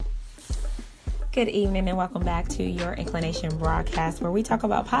Good evening and welcome back to your Inclination broadcast where we talk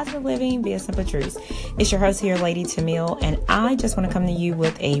about positive living via simple truths. It's your host here, Lady Tamil, and I just want to come to you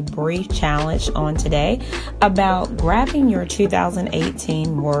with a brief challenge on today about grabbing your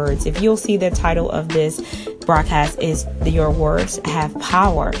 2018 words. If you'll see the title of this broadcast is Your Words Have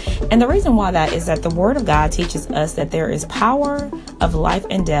Power. And the reason why that is that the Word of God teaches us that there is power of life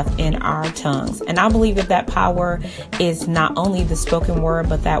and death in our tongues. And I believe that power is not only the spoken word,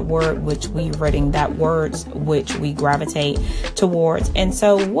 but that word which we reading, that words which we gravitate towards. And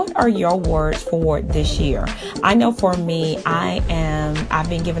so what are your words for this year? I know for me, I've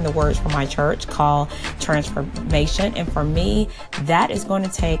been given the words from my church called transformation. And for me, that is going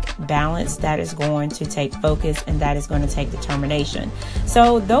to take balance, that is going to take focus, and that is going to take determination.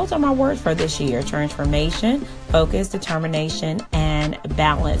 So those are my words for this year: transformation, focus, determination, and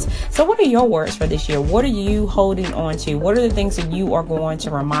balance. So what are your words for this year? What are you holding on to? What are the things that you are going to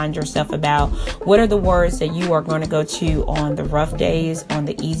remind yourself about? What are the words that you are going to go to on the rough days, on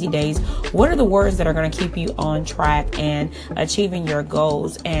the easy days? What are the words that are going to keep you on track and achieving your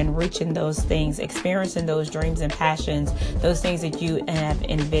goals and reaching those things, experiencing those dreams and passions, those things that you have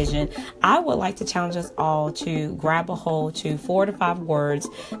envisioned? I would like to challenge us all to grab a hold to 4 to 5 words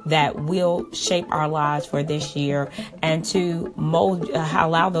that will shape our lives for this year, and to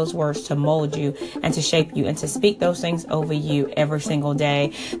allow those words to mold you and to shape you and to speak those things over you every single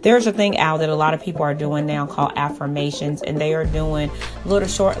day. There's a thing out that a lot of people are doing now called affirmations, and they are doing little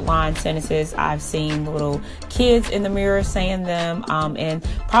short line sentences. I've seen little kids in the mirror saying them, and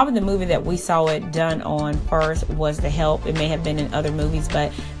probably the movie that we saw it done on first was The Help. It may have been in other movies,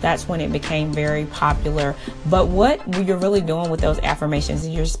 but that's when it became very popular. But what you're really doing with those affirmations is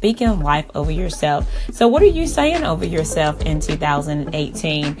you're speaking life over yourself. So what are you saying over yourself in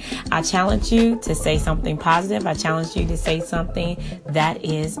 2018? I challenge you to say something positive. I challenge you to say something that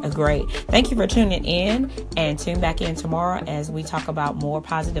is great. Thank you for tuning in, and tune back in tomorrow as we talk about more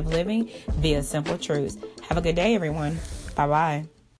positive living via simple truths. Have a good day, everyone. Bye-bye.